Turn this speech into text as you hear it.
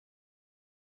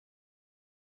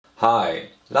Hi!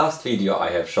 Last video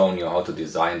I have shown you how to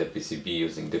design the PCB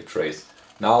using dip trays.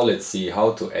 Now let's see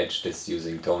how to etch this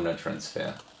using toner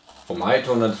transfer. For my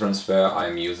toner transfer I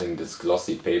am using this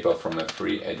glossy paper from a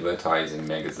free advertising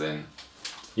magazine.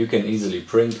 You can easily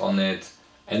print on it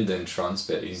and then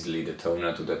transfer easily the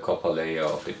toner to the copper layer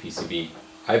of the PCB.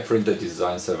 I print the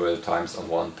design several times on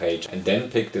one page and then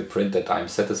pick the print that I am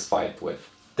satisfied with.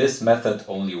 This method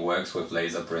only works with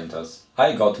laser printers.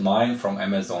 I got mine from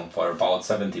Amazon for about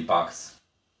 70 bucks.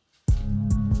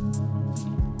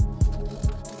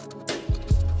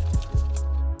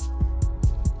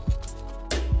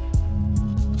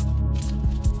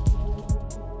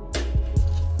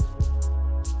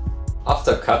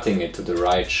 After cutting it to the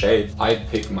right shape, I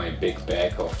pick my big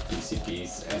bag of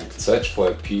PCBs and search for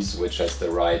a piece which has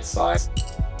the right size.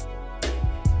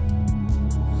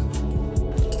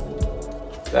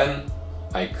 Then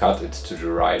I cut it to the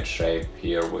right shape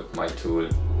here with my tool.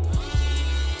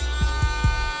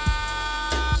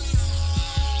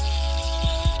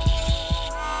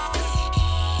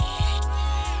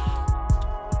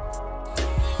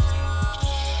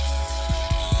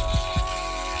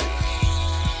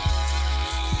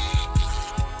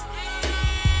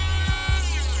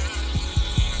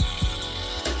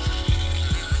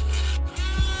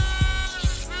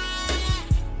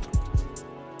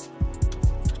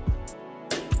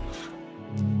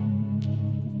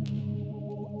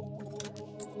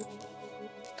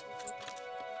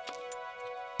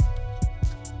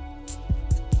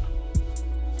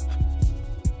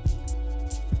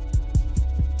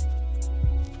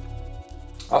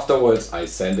 Afterwards I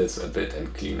sand it a bit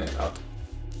and clean it up.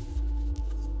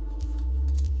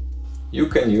 You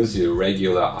can use your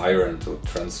regular iron to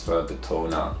transfer the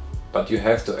toner, but you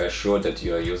have to assure that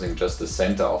you are using just the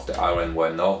center of the iron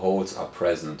where no holes are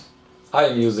present. I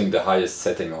am using the highest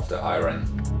setting of the iron.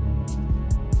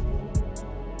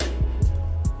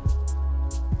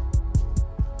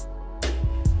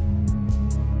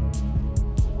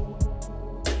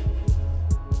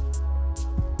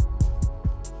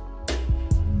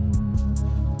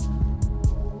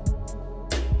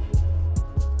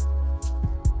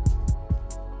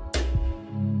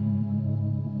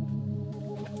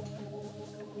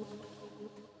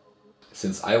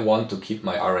 Since I want to keep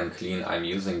my iron clean, I'm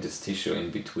using this tissue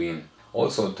in between.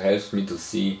 Also it helps me to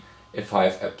see if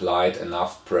I've applied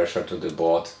enough pressure to the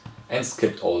board and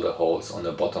skipped all the holes on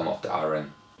the bottom of the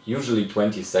iron. Usually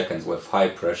 20 seconds with high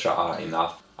pressure are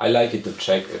enough. I like it to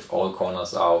check if all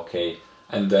corners are okay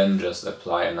and then just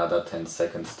apply another 10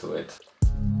 seconds to it.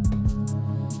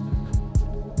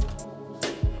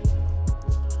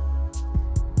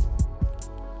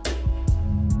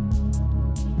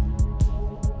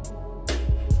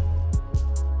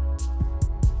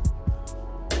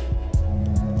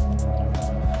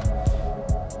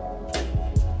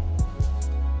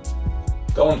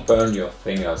 Don't burn your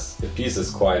fingers, the piece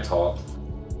is quite hot.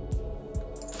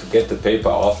 To get the paper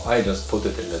off, I just put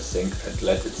it in the sink and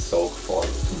let it soak for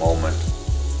a moment.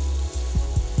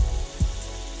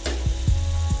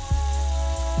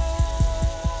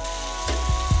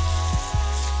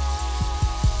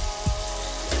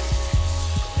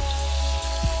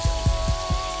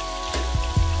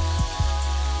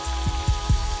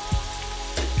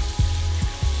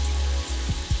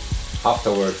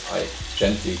 Afterwards I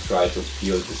gently try to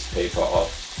peel this paper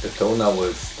off. The toner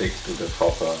will stick to the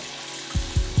copper.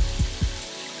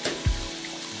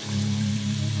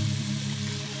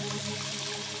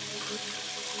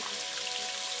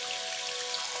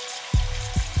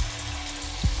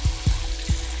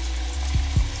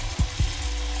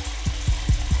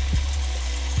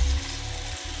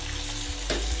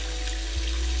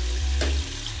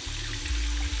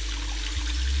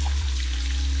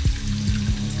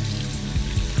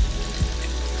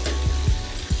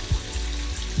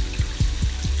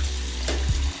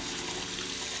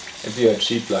 If you are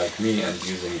cheap like me and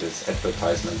using this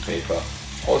advertisement paper,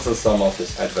 also some of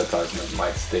this advertisement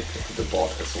might stick to the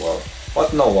board as well.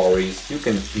 But no worries, you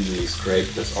can easily scrape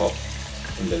this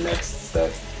off in the next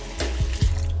step.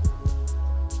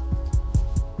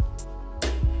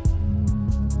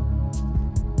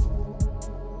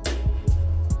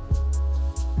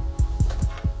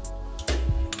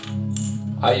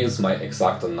 I use my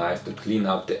X-Acto knife to clean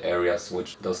up the areas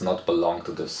which does not belong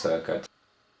to the circuit.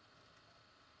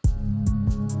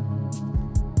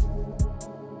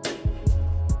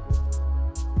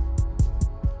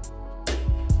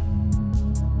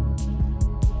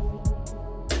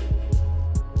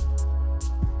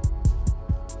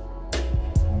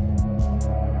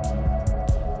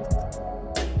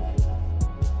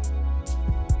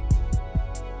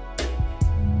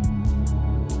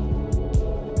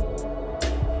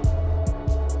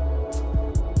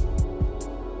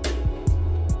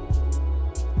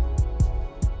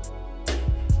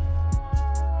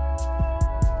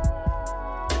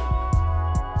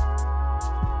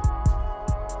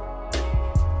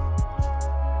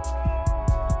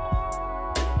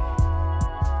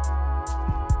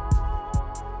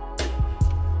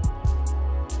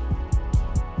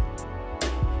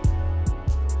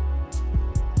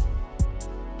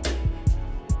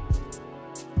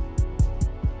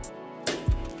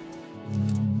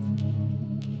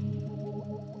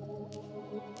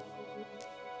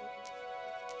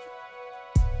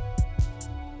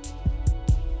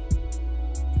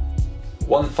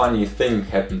 One funny thing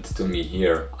happened to me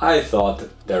here. I thought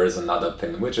there is another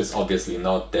pin, which is obviously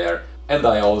not there, and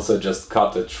I also just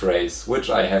cut a trace, which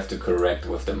I have to correct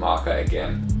with the marker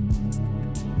again.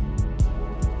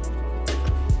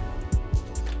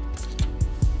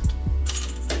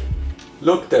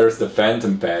 Look, there's the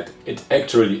phantom pad. It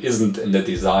actually isn't in the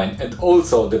design, and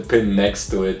also the pin next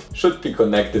to it should be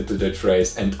connected to the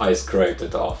trace, and I scraped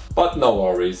it off. But no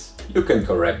worries, you can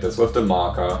correct this with the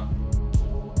marker.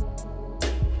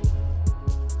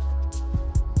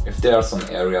 If there are some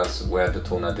areas where the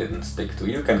toner didn't stick to,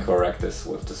 you can correct this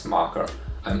with this marker.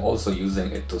 I'm also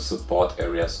using it to support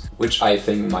areas which I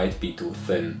think might be too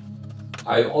thin.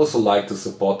 I also like to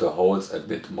support the holes a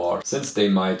bit more, since they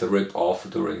might rip off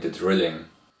during the drilling.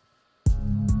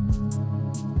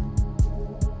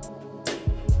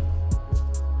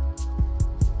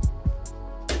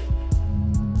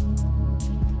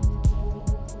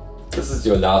 This is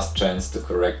your last chance to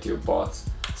correct your boards,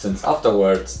 since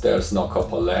afterwards there's no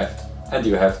copper left and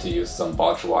you have to use some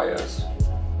barge wires.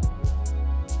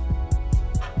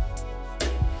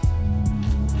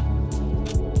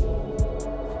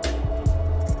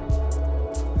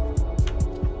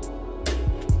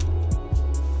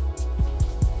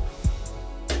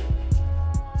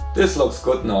 This looks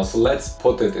good now, so let's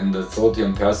put it in the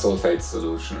sodium persulfate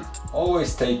solution.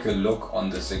 Always take a look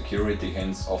on the security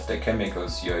hints of the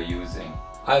chemicals you are using.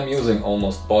 I'm using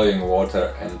almost boiling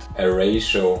water and a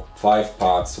ratio 5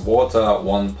 parts water,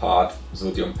 1 part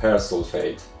sodium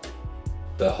persulfate.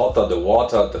 The hotter the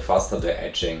water, the faster the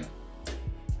etching.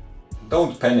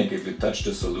 Don't panic if you touch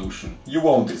the solution. You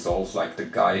won't dissolve like the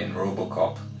guy in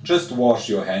Robocop. Just wash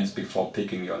your hands before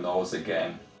picking your nose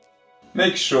again.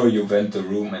 Make sure you vent the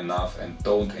room enough and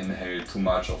don't inhale too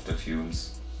much of the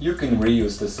fumes. You can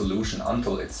reuse the solution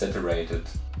until it's saturated.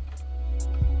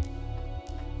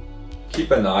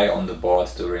 Keep an eye on the board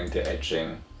during the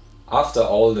etching. After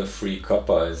all the free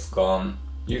copper is gone,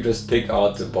 you just pick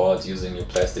out the board using your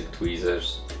plastic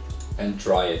tweezers and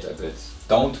dry it a bit.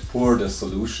 Don't pour the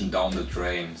solution down the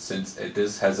drain, since it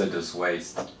is hazardous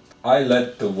waste. I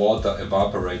let the water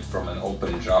evaporate from an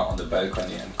open jar on the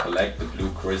balcony and collect the blue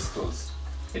crystals.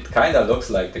 It kinda looks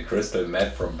like the crystal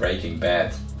meth from Breaking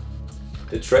Bad.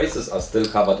 The traces are still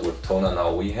covered with toner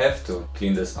now, we have to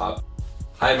clean this up.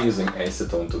 I'm using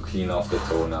acetone to clean off the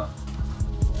toner.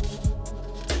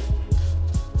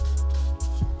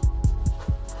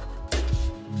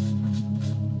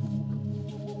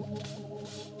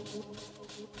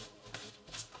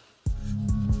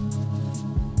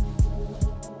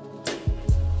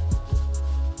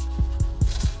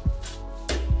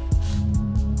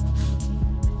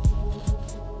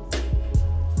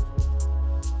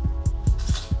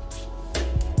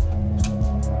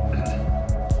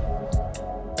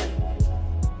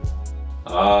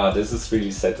 This is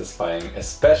really satisfying,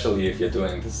 especially if you're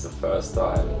doing this the first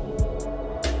time.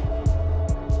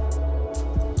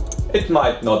 It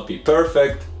might not be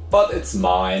perfect, but it's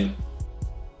mine.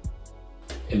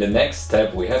 In the next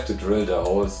step we have to drill the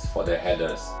holes for the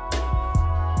headers.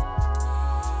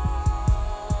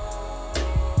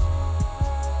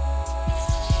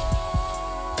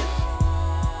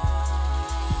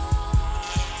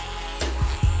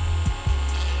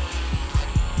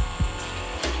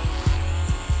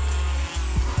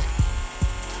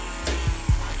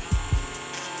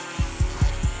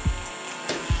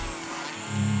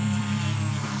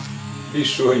 Be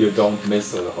sure you don't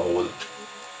miss a hole.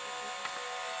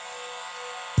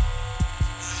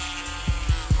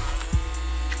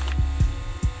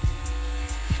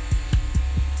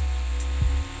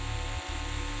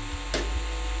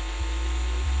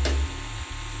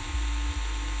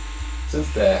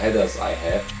 Since the headers I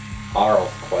have are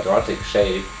of quadratic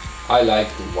shape, I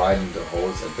like to widen the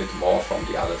holes a bit more from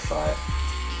the other side.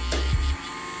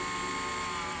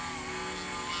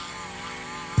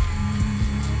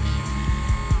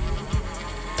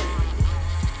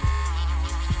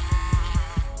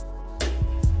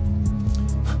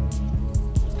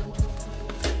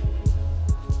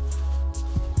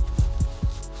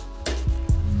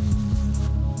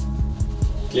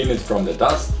 Clean it from the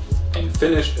dust, and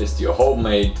finished is your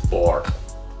homemade board.